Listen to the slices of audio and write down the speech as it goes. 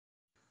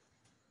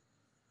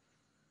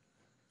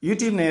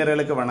YouTube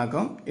நேயர்களுக்கு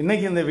வணக்கம்.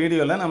 இன்னைக்கு இந்த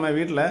வீடியோவில் நம்ம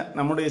வீட்டில்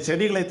நம்முடைய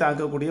செடிகளை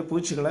தாக்கக்கூடிய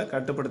பூச்சிகளை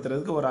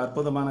கட்டுப்படுத்துறதுக்கு ஒரு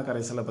அற்புதமான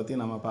கரைசலை பற்றி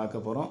நம்ம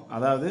பார்க்க போகிறோம்.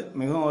 அதாவது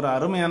மிகவும் ஒரு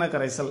அருமையான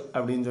கரைசல்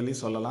அப்படின்னு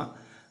சொல்லலாம்.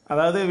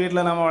 அதாவது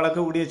வீட்டில் நம்ம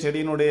வளர்க்கக்கூடிய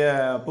செடியினுடைய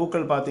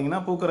பூக்கள்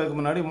பார்த்தீங்கன்னா பூக்கிறதுக்கு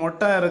முன்னாடி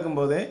மொட்டாக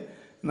இருக்கும்போதே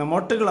இந்த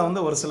மொட்டுகளை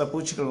ஒரு சில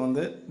பூச்சிகள்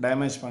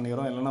டேமேஜ்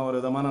பண்ணிடும். இல்லைன்னா ஒரு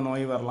விதமான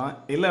நோய் வரலாம்.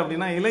 இல்லை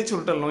அப்படின்னா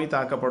இலைச்சுருட்டல் நோய்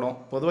தாக்கப்படும்.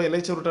 பொதுவாக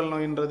இலைச்சுருட்டல்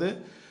நோயின்றது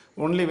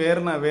ஒன்லி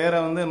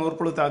வேற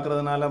நூற்புழு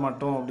தாக்குறதுனால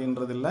மட்டும்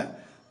அப்படின்றது இல்லை.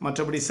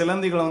 மற்றபடி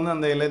சிலந்திகள்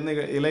அந்த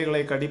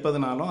இலைகளை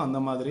கடிப்பதுனாலும் அந்த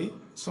மாதிரி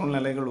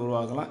சூழ்நிலைகள்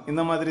உருவாகலாம்.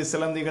 இந்த மாதிரி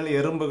சிலந்திகள்,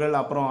 எறும்புகள்,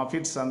 அப்புறம்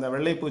அஃபிட்ஸ், அந்த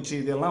வெள்ளைப்பூச்சி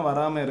இதெல்லாம்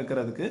வராமல்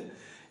இருக்கிறதுக்கு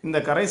இந்த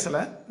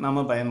கரைசலை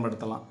நம்ம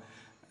பயன்படுத்தலாம்.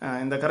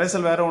 இந்த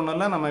கரைசல் வேறு ஒன்றும்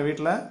இல்லை, நம்ம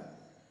வீட்டில்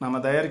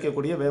நம்ம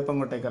தயாரிக்கக்கூடிய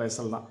வேப்பங்கொட்டை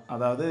கரைசல் தான்.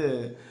 அதாவது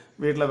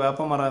வீட்டில்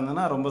வேப்ப மரம்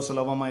இருந்ததுன்னா ரொம்ப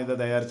சுலபமாக இதை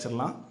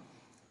தயாரிச்சிடலாம்.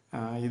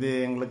 இது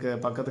எங்களுக்கு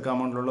பக்கத்து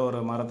காம்பவுண்டில் உள்ள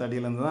ஒரு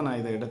மரத்தடியிலேருந்து தான்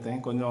நான் இதை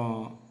எடுத்தேன். கொஞ்சம்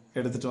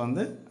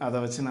எடுத்துகிட்டு அதை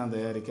வச்சு நான்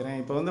தயாரிக்கிறேன்.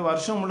 இப்போ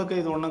வருஷம் முழுக்க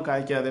இது ஒன்றும்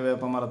காய்க்காது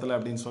வேப்ப மரத்தில்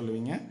அப்படின்னு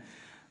சொல்லுவீங்க.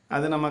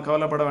 அது நம்ம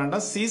கவலைப்பட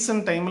வேண்டாம்.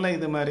 சீசன் டைமில்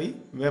இது மாதிரி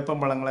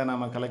வேப்பம்பழங்களை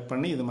நம்ம கலெக்ட்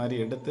பண்ணி இது மாதிரி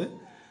எடுத்து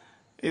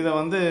இதை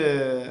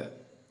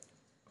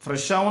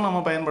ஃப்ரெஷ்ஷாகவும் நம்ம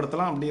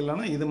பயன்படுத்தலாம். அப்படி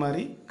இல்லைன்னா இது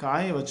மாதிரி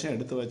காய வச்சு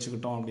எடுத்து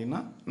வச்சுக்கிட்டோம் அப்படின்னா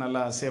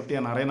நல்லா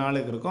சேஃப்டியாக நிறைய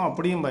நாளுக்கு இருக்கும்.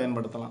 அப்படியும்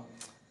பயன்படுத்தலாம்.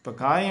 இப்போ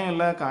காயும்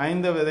இல்லை,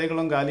 காய்ந்த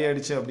விதைகளும் காலி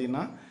ஆகிடுச்சு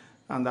அப்படின்னா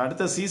அந்த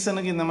அடுத்த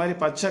சீசனுக்கு இந்த மாதிரி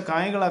பச்சை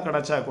காய்களாக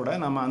கிடச்சா கூட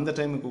நம்ம அந்த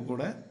டைமுக்கு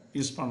கூட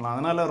யூஸ் பண்ணலாம்.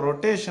 அதனால்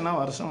ரொட்டேஷனாக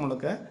வருஷம்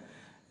முழுக்க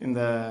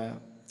இந்த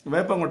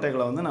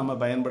வேப்பங்கொட்டைகளை நம்ம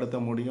பயன்படுத்த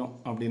முடியும்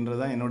அப்படின்றது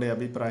தான் என்னுடைய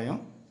அபிப்பிராயம்.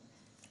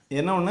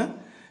 என்ன ஒன்று,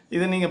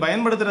 இதை நீங்கள்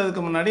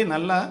பயன்படுத்துறதுக்கு முன்னாடி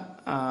நல்லா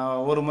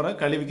ஒரு முறை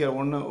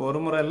ஒரு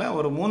முறை இல்லை,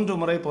 ஒரு 3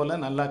 முறை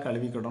போல் நல்லா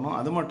கழுவிக்கிடணும்.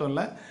 அது மட்டும்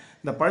இல்லை,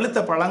 இந்த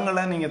பழுத்த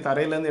பழங்களை நீங்கள்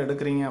தரையிலேருந்து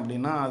எடுக்கிறீங்க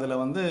அப்படின்னா அதில்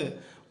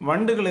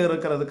வண்டுகள்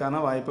இருக்கிறதுக்கான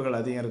வாய்ப்புகள்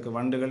அதிகம் இருக்குது.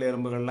 வண்டுகள்,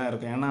 எறும்புகள்லாம்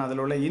இருக்குது. ஏன்னா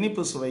அதில் உள்ள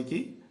இனிப்பு சுவைக்கு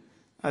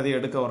அது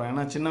எடுக்க வரும்.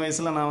 ஏன்னா சின்ன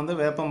வயசில் நான்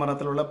வேப்ப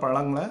மரத்தில் உள்ள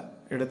பழங்களை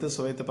எடுத்து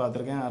சுவைத்து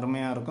பார்த்துருக்கேன்.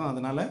 அருமையாக இருக்கும்.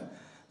 அதனால்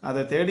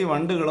அதை தேடி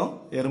வண்டுகளும்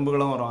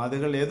எறும்புகளும் வரும்.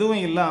 அதுகள்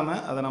எதுவும்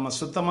இல்லாமல் அதை நம்ம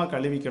சுத்தமாக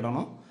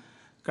கழுவிக்கிடணும்.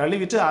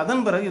 கழுவிட்டு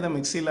அதன் பிறகு இதை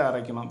மிக்சியில்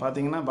அரைக்கணும்.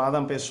 பார்த்திங்கன்னா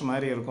பாதாம் பேஸ்ட்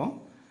மாதிரி இருக்கும்.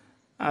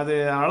 அது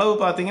அளவு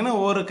பார்த்திங்கன்னா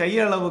ஒரு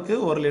கையளவுக்கு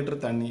 1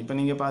 லிட்டர் தண்ணி. இப்போ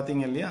நீங்கள்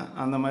பார்த்தீங்க இல்லையா,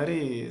 அந்த மாதிரி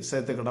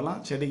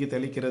சேர்த்துக்கிடலாம் செடிக்கு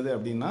தெளிக்கிறது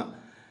அப்படின்னா.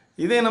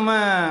 இதே நம்ம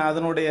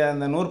அதனுடைய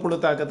அந்த நூற்புழு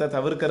தாக்கத்தை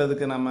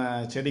தவிர்க்கிறதுக்கு நம்ம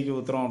செடிக்கு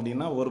ஊற்றுறோம்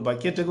அப்படின்னா ஒரு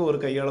பக்கெட்டுக்கு 1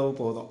 கையளவு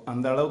போதும்.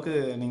 அந்த அளவுக்கு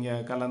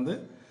நீங்கள் கலந்து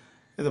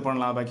இது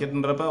பண்ணலாம்.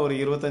 பக்கெட்டுன்றப்ப ஒரு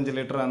 25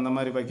 லிட்டர் அந்த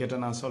மாதிரி பக்கெட்டை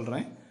நான்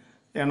சொல்கிறேன்.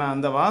 ஏன்னா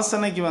அந்த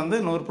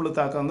வாசனைக்கு நூற்புழு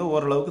தாக்கம்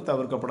ஓரளவுக்கு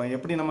தவிர்க்கப்படும்.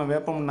 எப்படி நம்ம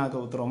வேப்ப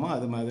முன்னாக்க ஊற்றுறோமோ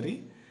அது மாதிரி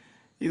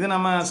இது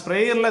நம்ம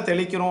ஸ்ப்ரேயரில்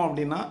தெளிக்கிறோம்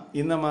அப்படின்னா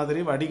இந்த மாதிரி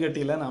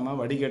வடிகட்டியில் நம்ம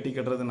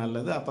வடிகட்டிக்கிடுறது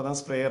நல்லது. அப்போ தான்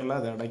ஸ்ப்ரேயரில்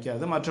அது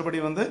அடைக்காது. மற்றபடி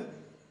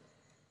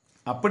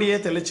அப்படியே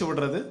தெளித்து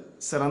விடுறது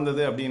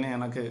சிறந்தது அப்படின்னு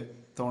எனக்கு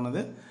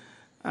தோணுது.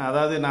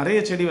 அதாவது நிறைய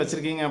செடி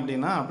வச்சுருக்கீங்க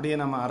அப்படின்னா அப்படியே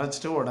நம்ம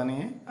அரைச்சிட்டு உடனே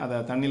அதை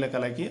தண்ணியில்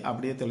கலக்கி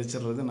அப்படியே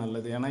தெளிச்சிடுறது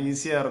நல்லது. ஏன்னா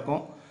ஈஸியாக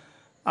இருக்கும்.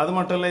 அது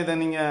மட்டும் இல்லை, இதை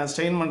நீங்கள்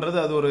ஸ்ட்ரெயின் பண்ணுறது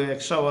அது ஒரு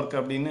எக்ஸ்ட்ரா ஒர்க்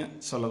அப்படின்னு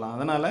சொல்லலாம்.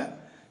 அதனால்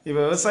இப்போ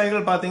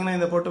விவசாயிகள் பார்த்தீங்கன்னா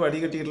இதை போட்டு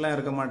வடிகட்டிலாம்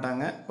இருக்க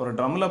மாட்டாங்க. ஒரு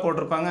ட்ரம்மில்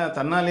போட்டிருப்பாங்க.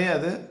 தன்னாலே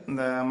அது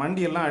இந்த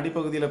மண்டியெல்லாம்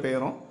அடிப்பகுதியில்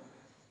போயிடும்.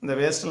 இந்த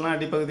வேஸ்டெல்லாம்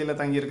அடிப்பகுதியில்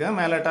தங்கியிருக்க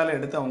மேலாட்டால்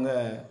எடுத்து அவங்க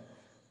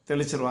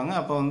தெளிச்சிருவாங்க.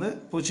 அப்போ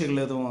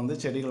பூச்சிகள் எதுவும்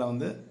செடிகளை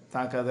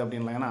தாக்காது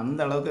அப்படின்லாம். ஏன்னா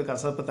அந்த அளவுக்கு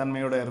கசப்பு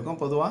தன்மையோடு இருக்கும்.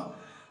 பொதுவாக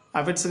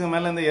அஃபிட்ஸுக்கு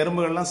மேலே இந்த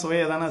எறும்புகள்லாம்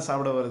சுவையை தானே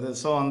சாப்பிட வருது.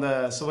 ஸோ அந்த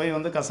சுவை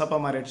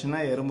கசப்பாக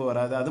மாறிடுச்சுன்னா எறும்பு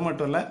வராது. அது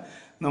மட்டும் இல்லை,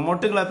 இந்த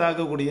மொட்டுகளை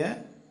தாக்கக்கூடிய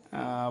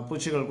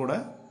பூச்சிகள் கூட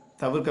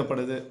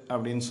தவிர்க்கப்படுது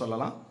அப்படின்னு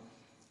சொல்லலாம்.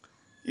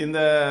 இந்த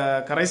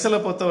கரைசலை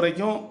பொறுத்த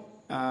வரைக்கும்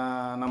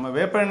நம்ம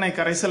வேப்ப எண்ணெய்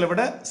கரைசலை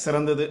விட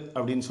சிறந்தது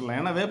அப்படின்னு சொல்லலாம்.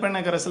 ஏன்னா வேப்ப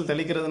எண்ணெய் கரைசல்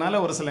தெளிக்கிறதுனால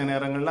ஒரு சில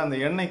நேரங்களில் அந்த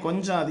எண்ணெய்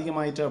கொஞ்சம்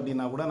அதிகமாயிட்டு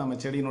அப்படின்னா கூட நம்ம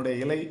செடியினுடைய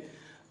இலை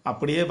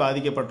அப்படியே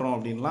பாதிக்கப்பட்டுரும்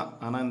அப்படின்லாம்.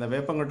 ஆனால் இந்த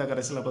வேப்பங்கொட்டை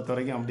கரைசலை பொறுத்த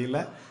வரைக்கும் அப்படி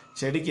இல்லை.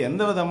 செடிக்கு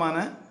எந்த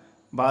விதமான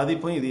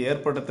பாதிப்பும் இது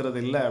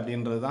ஏற்படுத்துறது இல்லை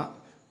அப்படின்றது தான்.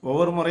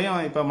 ஒவ்வொரு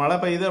முறையும் இப்போ மழை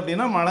பெய்யுது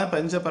அப்படின்னா மழை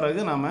பெஞ்ச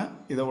பிறகு நம்ம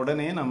இதை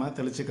உடனே நம்ம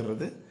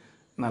தெளிச்சுக்கிறது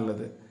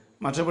நல்லது.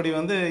 மற்றபடி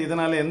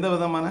இதனால் எந்த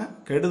விதமான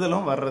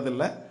கெடுதலும்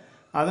வர்றதில்லை.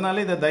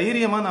 அதனால இதை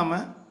தைரியமாக நாம்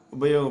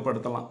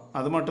உபயோகப்படுத்தலாம்.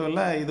 அது மட்டும்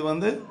இல்லை,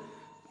 இது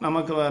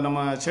நமக்கு நம்ம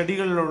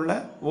செடிகளில் உள்ள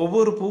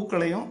ஒவ்வொரு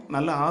பூக்களையும்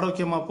நல்ல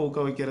ஆரோக்கியமாக பூக்க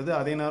வைக்கிறது.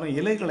 அதே நேரம்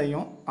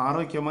இலைகளையும்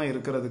ஆரோக்கியமாக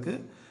இருக்கிறதுக்கு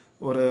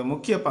ஒரு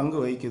முக்கிய பங்கு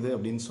வகிக்குது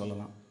அப்படின்னு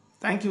சொல்லலாம்.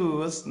 Thank you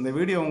viewers. இந்த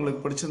வீடியோ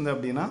உங்களுக்கு பிடிச்சிருந்து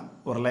அப்படின்னா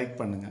ஒரு லைக்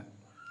பண்ணுங்கள்.